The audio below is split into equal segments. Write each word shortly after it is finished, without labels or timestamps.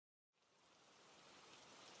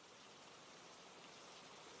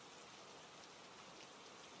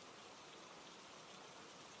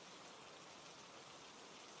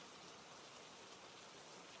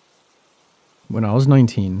When I was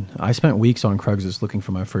 19, I spent weeks on Craigslist looking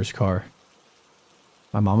for my first car.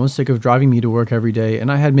 My mom was sick of driving me to work every day, and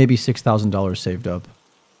I had maybe $6,000 saved up.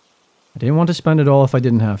 I didn't want to spend it all if I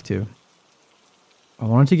didn't have to. I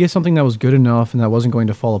wanted to get something that was good enough and that wasn't going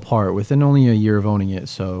to fall apart within only a year of owning it,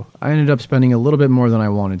 so I ended up spending a little bit more than I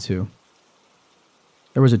wanted to.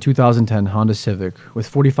 There was a 2010 Honda Civic with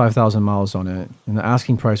 45,000 miles on it, and the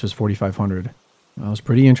asking price was $4,500. I was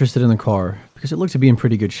pretty interested in the car because it looked to be in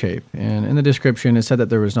pretty good shape, and in the description it said that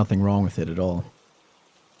there was nothing wrong with it at all.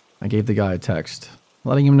 I gave the guy a text,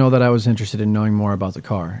 letting him know that I was interested in knowing more about the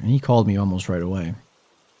car, and he called me almost right away.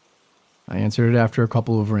 I answered it after a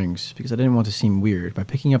couple of rings because I didn't want to seem weird by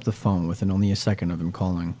picking up the phone within only a second of him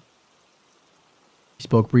calling. He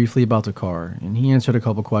spoke briefly about the car, and he answered a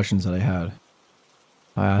couple questions that I had.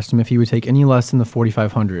 I asked him if he would take any less than the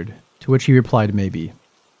 $4,500, to which he replied maybe.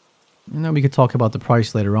 And that we could talk about the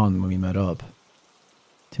price later on when we met up.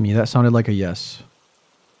 To me, that sounded like a yes.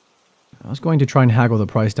 I was going to try and haggle the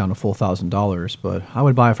price down a full $1,000, but I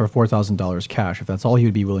would buy it for $4,000 cash if that's all he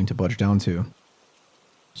would be willing to budge down to.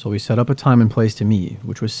 So we set up a time and place to meet,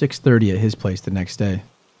 which was 6:30 at his place the next day.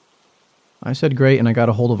 I said great, and I got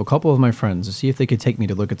a hold of a couple of my friends to see if they could take me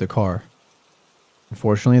to look at the car.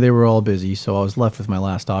 Unfortunately, they were all busy, so I was left with my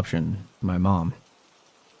last option, my mom.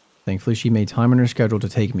 Thankfully, she made time in her schedule to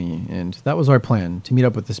take me, and that was our plan, to meet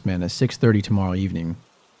up with this man at 6:30 tomorrow evening.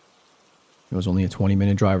 It was only a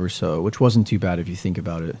 20-minute drive or so, which wasn't too bad if you think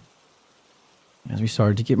about it. As we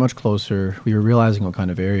started to get much closer, we were realizing what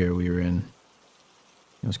kind of area we were in.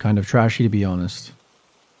 It was kind of trashy, to be honest.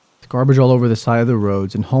 With garbage all over the side of the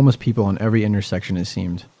roads and homeless people on every intersection, it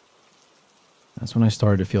seemed. That's when I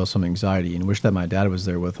started to feel some anxiety and wished that my dad was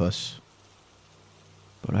there with us.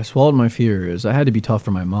 But I swallowed my fear, as I had to be tough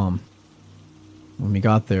for my mom. When we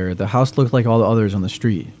got there, the house looked like all the others on the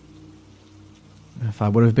street. If I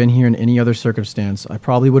would have been here in any other circumstance, I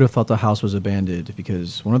probably would have thought the house was abandoned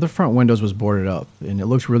because one of the front windows was boarded up and it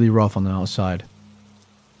looked really rough on the outside.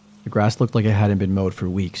 The grass looked like it hadn't been mowed for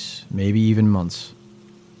weeks, maybe even months.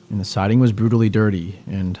 And the siding was brutally dirty,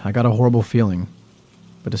 and I got a horrible feeling.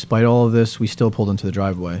 But despite all of this, we still pulled into the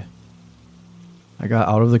driveway. I got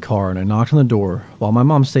out of the car and I knocked on the door while my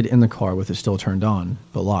mom stayed in the car with it still turned on,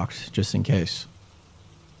 but locked, just in case.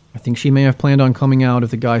 I think she may have planned on coming out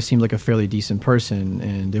if the guy seemed like a fairly decent person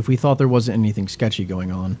and if we thought there wasn't anything sketchy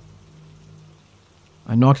going on.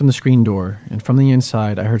 I knocked on the screen door, and from the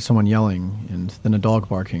inside I heard someone yelling and then a dog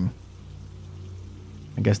barking.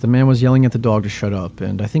 I guess the man was yelling at the dog to shut up,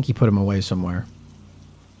 and I think he put him away somewhere.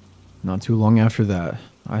 Not too long after that,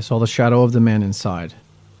 I saw the shadow of the man inside,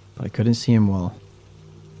 but I couldn't see him well.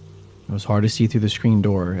 It was hard to see through the screen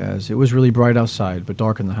door as it was really bright outside but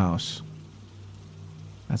dark in the house.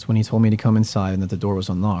 That's when he told me to come inside and that the door was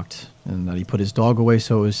unlocked, and that he put his dog away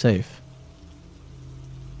so it was safe.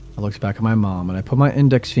 I looked back at my mom and I put my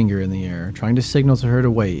index finger in the air, trying to signal to her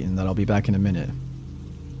to wait and that I'll be back in a minute.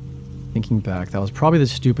 Thinking back, that was probably the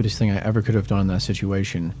stupidest thing I ever could have done in that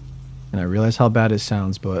situation, and I realized how bad it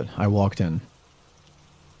sounds, but I walked in.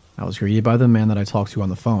 I was greeted by the man that I talked to on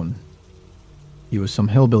the phone. He was some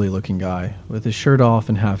hillbilly-looking guy, with his shirt off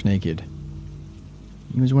and half naked.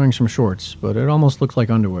 He was wearing some shorts, but it almost looked like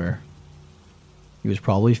underwear. He was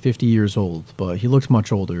probably 50 years old, but he looked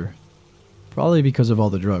much older. Probably because of all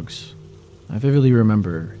the drugs. I vividly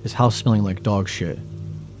remember his house smelling like dog shit.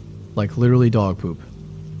 Like literally dog poop.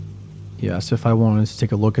 He asked if I wanted to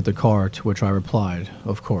take a look at the car, to which I replied,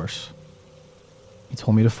 of course. He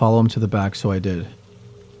told me to follow him to the back, so I did.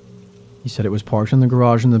 He said it was parked in the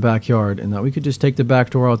garage in the backyard and that we could just take the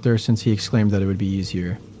back door out there since he exclaimed that it would be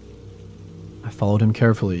easier. I followed him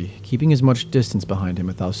carefully, keeping as much distance behind him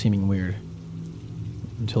without seeming weird.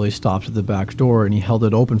 Until he stopped at the back door and he held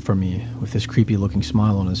it open for me with this creepy looking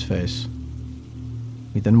smile on his face.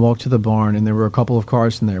 We then walked to the barn and there were a couple of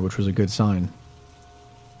cars in there, which was a good sign.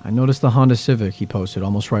 I noticed the Honda Civic he posted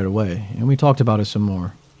almost right away, and we talked about it some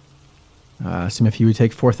more. I asked him if he would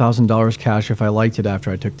take $4,000 cash if I liked it after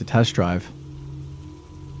I took the test drive.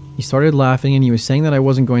 He started laughing and he was saying that I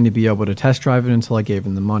wasn't going to be able to test drive it until I gave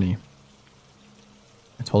him the money.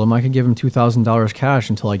 I told him I could give him $2,000 cash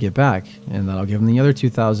until I get back, and that I'll give him the other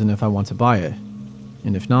 $2,000 if I want to buy it,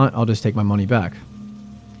 and if not, I'll just take my money back.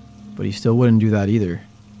 But he still wouldn't do that either.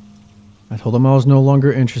 I told him I was no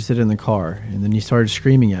longer interested in the car, and then he started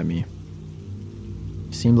screaming at me.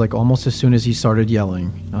 It seemed like almost as soon as he started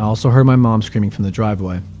yelling, I also heard my mom screaming from the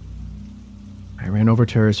driveway. I ran over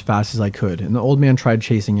to her as fast as I could, and the old man tried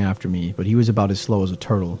chasing after me, but he was about as slow as a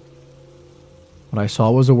turtle. What I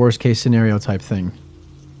saw was a worst case scenario type thing.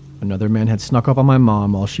 Another man had snuck up on my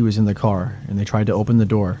mom while she was in the car, and they tried to open the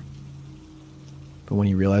door. But when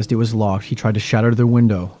he realized it was locked, he tried to shatter the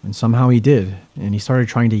window, and somehow he did, and he started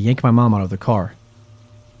trying to yank my mom out of the car.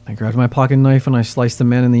 I grabbed my pocket knife and I sliced the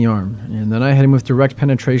man in the arm, and then I hit him with direct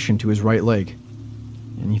penetration to his right leg,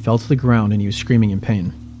 and he fell to the ground and he was screaming in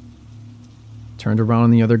pain. Turned around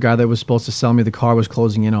and the other guy that was supposed to sell me the car was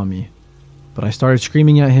closing in on me, but I started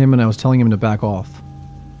screaming at him and I was telling him to back off.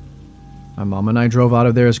 My mom and I drove out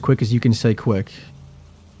of there as quick as you can say quick,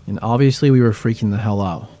 and obviously we were freaking the hell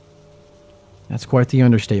out. That's quite the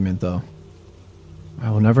understatement, though. I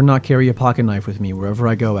will never not carry a pocket knife with me wherever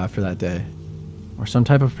I go after that day, or some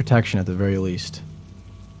type of protection at the very least.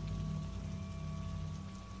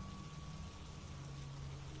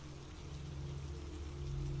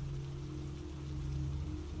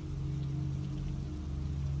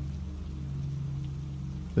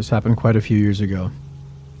 This happened quite a few years ago.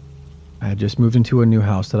 I had just moved into a new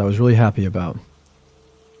house that I was really happy about.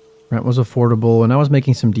 Rent was affordable, and I was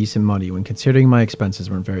making some decent money when considering my expenses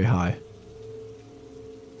weren't very high.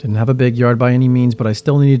 Didn't have a big yard by any means, but I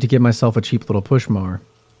still needed to get myself a cheap little push mower.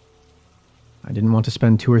 I didn't want to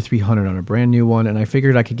spend $200 or $300 on a brand new one, and I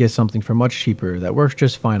figured I could get something for much cheaper that works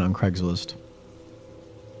just fine on Craigslist.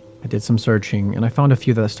 I did some searching, and I found a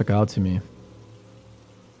few that stuck out to me.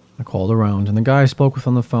 I called around, and the guy I spoke with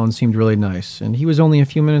on the phone seemed really nice, and he was only a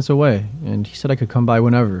few minutes away, and he said I could come by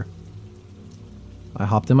whenever. I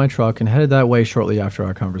hopped in my truck and headed that way shortly after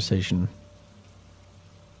our conversation.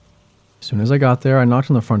 As soon as I got there, I knocked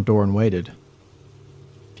on the front door and waited.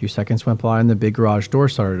 A few seconds went by and the big garage door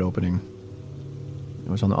started opening. It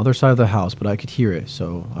was on the other side of the house, but I could hear it,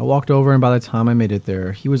 so I walked over, and by the time I made it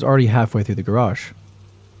there, he was already halfway through the garage.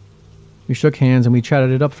 We shook hands and we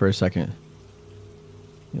chatted it up for a second.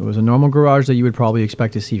 It was a normal garage that you would probably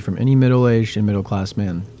expect to see from any middle-aged and middle-class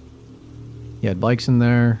man. He had bikes in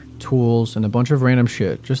there, tools, and a bunch of random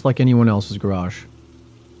shit, just like anyone else's garage.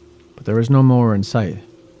 But there was no mower in sight.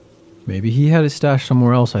 Maybe he had it stashed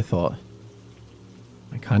somewhere else, I thought.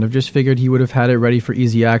 I kind of just figured he would have had it ready for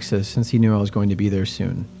easy access since he knew I was going to be there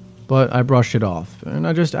soon. But I brushed it off, and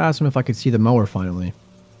I just asked him if I could see the mower finally.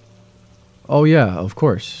 "Oh yeah, of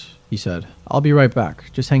course," he said. "I'll be right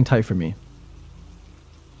back. Just hang tight for me."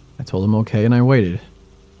 I told him okay, and I waited.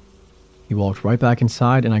 He walked right back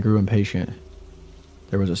inside, and I grew impatient.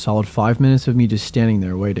 There was a solid 5 minutes of me just standing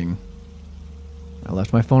there waiting. I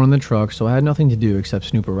left my phone in the truck, so I had nothing to do except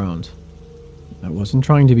snoop around. I wasn't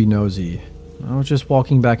trying to be nosy. I was just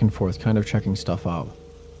walking back and forth, kind of checking stuff out.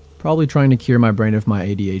 Probably trying to cure my brain of my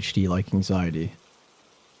ADHD-like anxiety.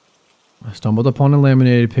 I stumbled upon a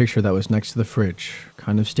laminated picture that was next to the fridge,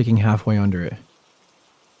 kind of sticking halfway under it.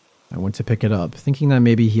 I went to pick it up, thinking that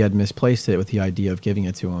maybe he had misplaced it with the idea of giving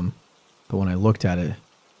it to him. But when I looked at it,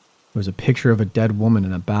 it was a picture of a dead woman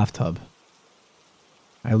in a bathtub.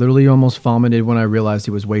 I literally almost vomited when I realized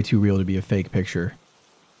it was way too real to be a fake picture.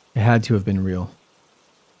 It had to have been real.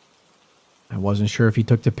 I wasn't sure if he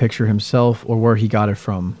took the picture himself or where he got it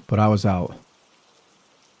from, but I was out.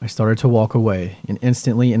 I started to walk away, and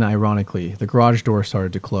instantly and ironically, the garage door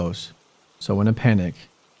started to close. So in a panic,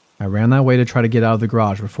 I ran that way to try to get out of the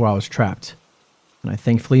garage before I was trapped, and I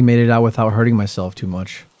thankfully made it out without hurting myself too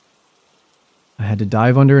much. I had to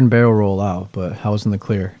dive under and barrel roll out, but I was in the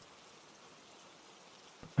clear.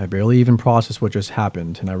 I barely even processed what just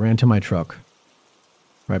happened, and I ran to my truck.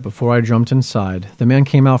 Right before I jumped inside, the man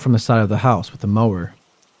came out from the side of the house with the mower.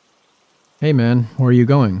 "Hey man, where are you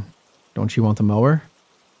going? Don't you want the mower?"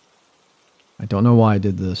 I don't know why I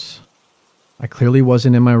did this. I clearly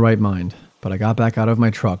wasn't in my right mind, but I got back out of my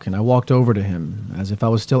truck and I walked over to him as if I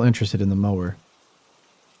was still interested in the mower.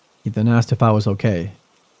 He then asked if I was okay,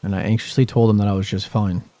 and I anxiously told him that I was just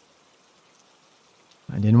fine.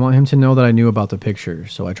 I didn't want him to know that I knew about the picture,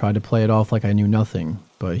 so I tried to play it off like I knew nothing,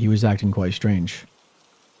 but he was acting quite strange.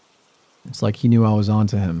 It's like he knew I was on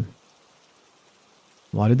to him.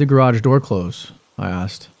 "Why did the garage door close?" I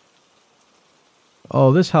asked.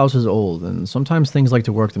 "Oh, this house is old, and sometimes things like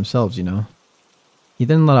to work themselves, you know." He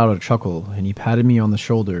then let out a chuckle, and he patted me on the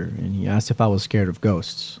shoulder, and he asked if I was scared of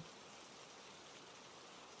ghosts.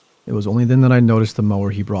 It was only then that I noticed the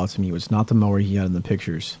mower he brought to me was not the mower he had in the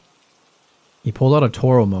pictures. He pulled out a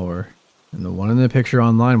Toro mower, and the one in the picture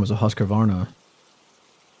online was a Husqvarna.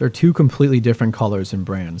 They're two completely different colors and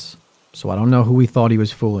brands, so I don't know who he thought he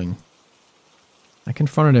was fooling. I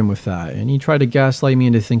confronted him with that, and he tried to gaslight me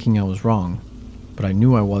into thinking I was wrong, but I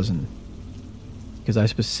knew I wasn't, because I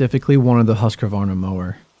specifically wanted the Husqvarna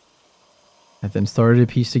mower. I then started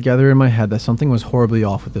to piece together in my head that something was horribly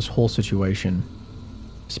off with this whole situation,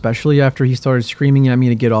 especially after he started screaming at me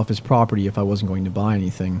to get off his property if I wasn't going to buy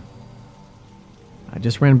anything. I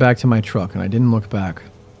just ran back to my truck and I didn't look back.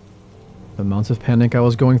 The amounts of panic I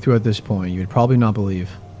was going through at this point, you'd probably not believe.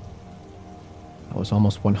 I was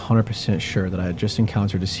almost 100% sure that I had just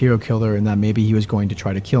encountered a serial killer and that maybe he was going to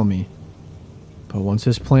try to kill me. But once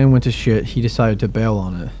his plan went to shit, he decided to bail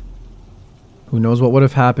on it. Who knows what would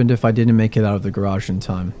have happened if I didn't make it out of the garage in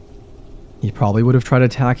time. He probably would have tried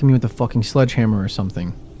attacking me with a fucking sledgehammer or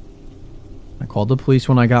something. I called the police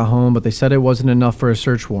when I got home, but they said it wasn't enough for a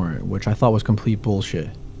search warrant, which I thought was complete bullshit.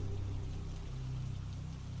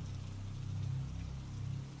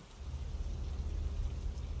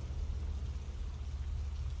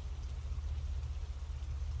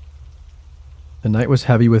 The night was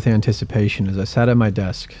heavy with anticipation as I sat at my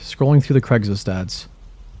desk, scrolling through the Craigslist ads.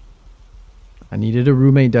 I needed a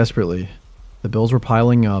roommate desperately. The bills were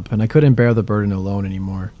piling up, and I couldn't bear the burden alone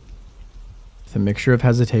anymore. With a mixture of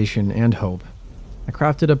hesitation and hope, I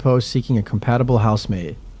crafted a post seeking a compatible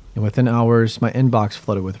housemate, and within hours, my inbox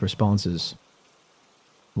flooded with responses.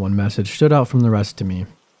 One message stood out from the rest to me.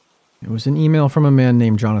 It was an email from a man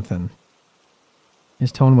named Jonathan.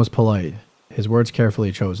 His tone was polite, his words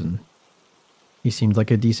carefully chosen. He seemed like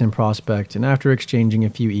a decent prospect, and after exchanging a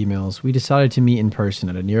few emails, we decided to meet in person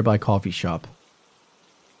at a nearby coffee shop.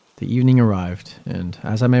 The evening arrived, and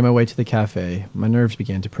as I made my way to the cafe, my nerves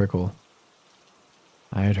began to prickle.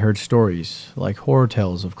 I had heard stories, like horror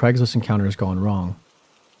tales of Craigslist encounters gone wrong,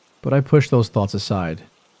 but I pushed those thoughts aside,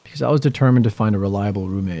 because I was determined to find a reliable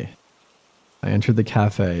roommate. I entered the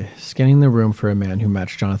cafe, scanning the room for a man who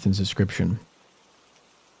matched Jonathan's description.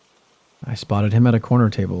 I spotted him at a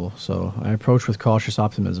corner table, so I approached with cautious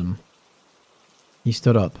optimism. He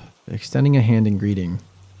stood up, extending a hand in greeting.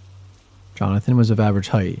 Jonathan was of average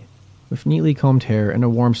height, with neatly combed hair and a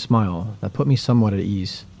warm smile that put me somewhat at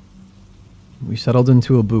ease. We settled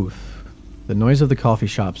into a booth, the noise of the coffee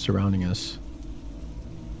shop surrounding us.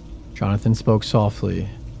 Jonathan spoke softly,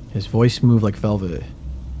 his voice moved like velvet.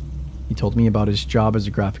 He told me about his job as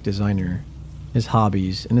a graphic designer, his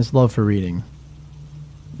hobbies, and his love for reading.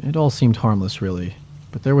 It all seemed harmless, really,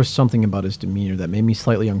 but there was something about his demeanor that made me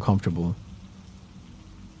slightly uncomfortable.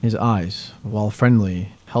 His eyes, while friendly,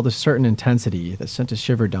 held a certain intensity that sent a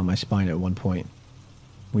shiver down my spine at one point.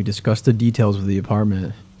 We discussed the details of the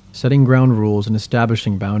apartment, setting ground rules and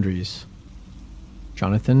establishing boundaries.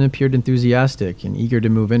 Jonathan appeared enthusiastic and eager to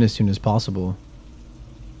move in as soon as possible.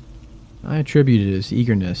 I attributed his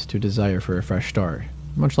eagerness to a desire for a fresh start,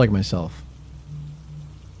 much like myself.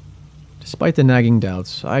 Despite the nagging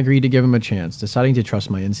doubts, I agreed to give him a chance, deciding to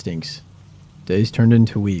trust my instincts. Days turned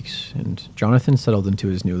into weeks, and Jonathan settled into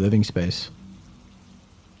his new living space.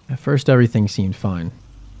 At first, everything seemed fine.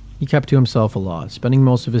 He kept to himself a lot, spending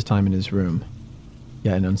most of his time in his room.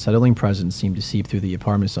 Yet an unsettling presence seemed to seep through the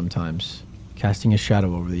apartment sometimes, casting a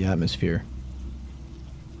shadow over the atmosphere.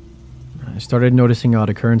 I started noticing odd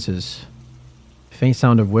occurrences. Faint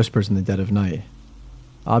sound of whispers in the dead of night.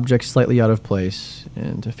 Objects slightly out of place,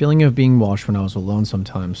 and a feeling of being watched when I was alone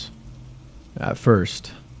sometimes. At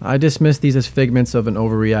first, I dismissed these as figments of an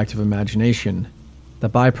overreactive imagination, the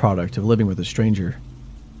byproduct of living with a stranger.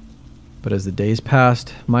 But as the days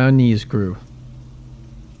passed, my unease grew.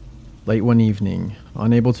 Late one evening,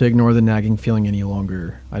 unable to ignore the nagging feeling any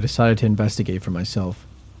longer, I decided to investigate for myself.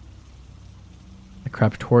 I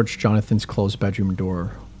crept towards Jonathan's closed bedroom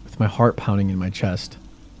door, with my heart pounding in my chest.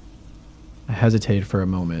 I hesitated for a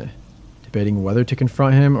moment, debating whether to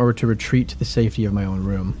confront him or to retreat to the safety of my own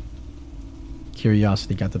room.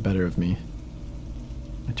 Curiosity got the better of me.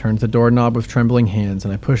 I turned the doorknob with trembling hands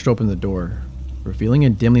and I pushed open the door, revealing a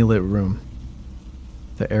dimly lit room.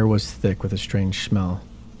 The air was thick with a strange smell,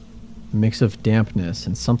 a mix of dampness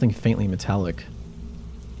and something faintly metallic.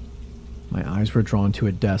 My eyes were drawn to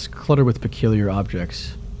a desk cluttered with peculiar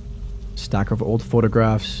objects, a stack of old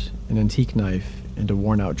photographs, an antique knife, and a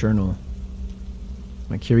worn-out journal.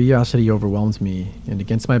 My curiosity overwhelmed me, and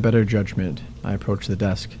against my better judgment, I approached the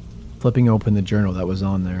desk, flipping open the journal that was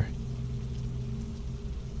on there.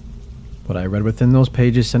 What I read within those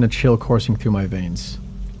pages sent a chill coursing through my veins.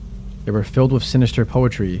 They were filled with sinister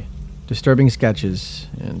poetry, disturbing sketches,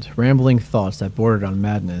 and rambling thoughts that bordered on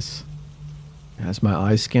madness. As my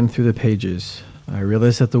eyes scanned through the pages, I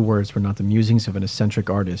realized that the words were not the musings of an eccentric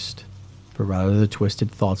artist, but rather the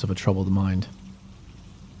twisted thoughts of a troubled mind.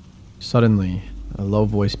 Suddenly, a low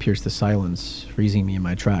voice pierced the silence, freezing me in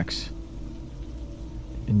my tracks.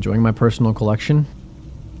 Enjoying my personal collection?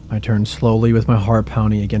 I turned slowly with my heart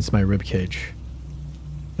pounding against my ribcage.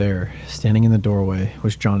 There, standing in the doorway,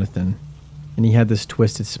 was Jonathan, and he had this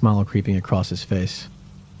twisted smile creeping across his face.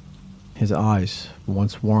 His eyes,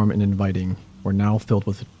 once warm and inviting, were now filled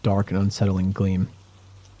with a dark and unsettling gleam.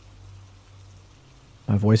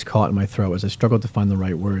 My voice caught in my throat as I struggled to find the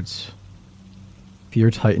right words.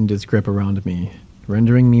 Fear tightened its grip around me,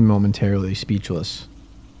 rendering me momentarily speechless.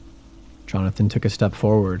 Jonathan took a step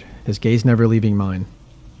forward, his gaze never leaving mine.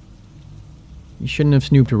 "You shouldn't have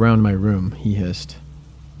snooped around my room," he hissed,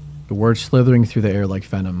 the words slithering through the air like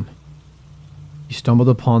venom. "You stumbled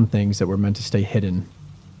upon things that were meant to stay hidden."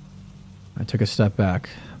 I took a step back.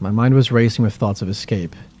 My mind was racing with thoughts of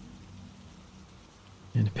escape.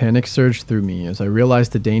 And panic surged through me as I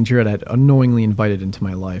realized the danger I had unknowingly invited into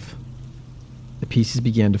my life. The pieces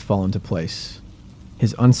began to fall into place.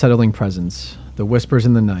 His unsettling presence, the whispers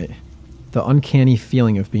in the night, the uncanny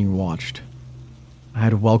feeling of being watched. I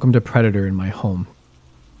had welcomed a predator in my home.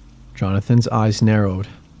 Jonathan's eyes narrowed,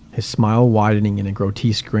 his smile widening in a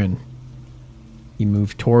grotesque grin. He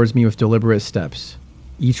moved towards me with deliberate steps,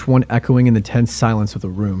 each one echoing in the tense silence of the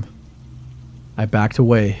room. I backed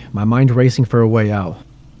away, my mind racing for a way out.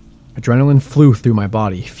 Adrenaline flew through my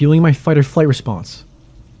body, fueling my fight-or-flight response.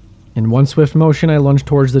 In one swift motion, I lunged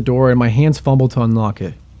towards the door and my hands fumbled to unlock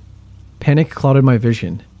it. Panic clouded my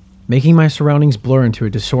vision, making my surroundings blur into a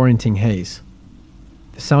disorienting haze.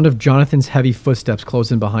 The sound of Jonathan's heavy footsteps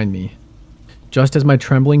closed in behind me. Just as my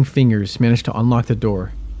trembling fingers managed to unlock the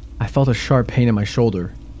door, I felt a sharp pain in my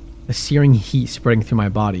shoulder, a searing heat spreading through my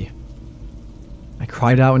body. I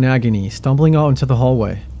cried out in agony, stumbling out into the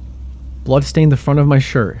hallway. Blood stained the front of my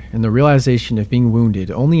shirt, and the realization of being wounded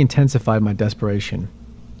only intensified my desperation.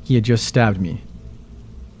 He had just stabbed me.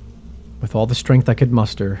 With all the strength I could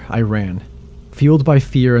muster, I ran, fueled by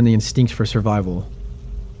fear and the instinct for survival.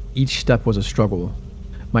 Each step was a struggle,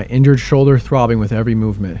 my injured shoulder throbbing with every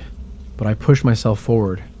movement, but I pushed myself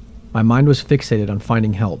forward. My mind was fixated on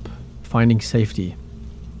finding help, finding safety.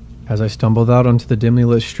 As I stumbled out onto the dimly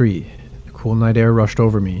lit street, the cool night air rushed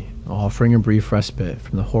over me, offering a brief respite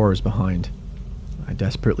from the horrors behind. I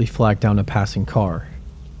desperately flagged down a passing car.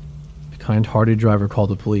 The kind-hearted driver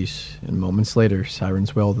called the police, and moments later,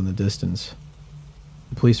 sirens wailed in the distance.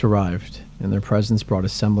 The police arrived, and their presence brought a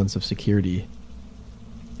semblance of security.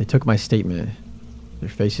 They took my statement. Their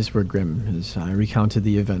faces were grim as I recounted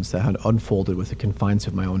the events that had unfolded with the confines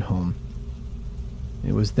of my own home.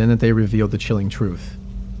 It was then that they revealed the chilling truth.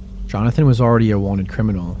 Jonathan was already a wanted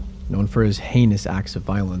criminal, known for his heinous acts of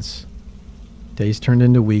violence. Days turned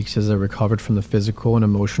into weeks as I recovered from the physical and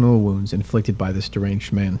emotional wounds inflicted by this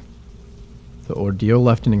deranged man. The ordeal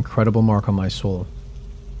left an incredible mark on my soul.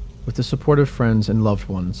 With the support of friends and loved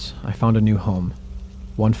ones, I found a new home,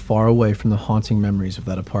 one far away from the haunting memories of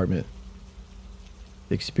that apartment.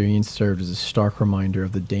 The experience served as a stark reminder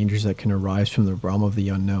of the dangers that can arise from the realm of the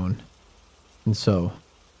unknown. And so,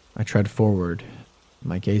 I tread forward,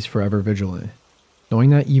 my gaze forever vigilant,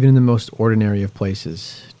 knowing that even in the most ordinary of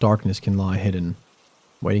places, darkness can lie hidden,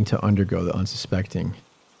 waiting to undergo the unsuspecting.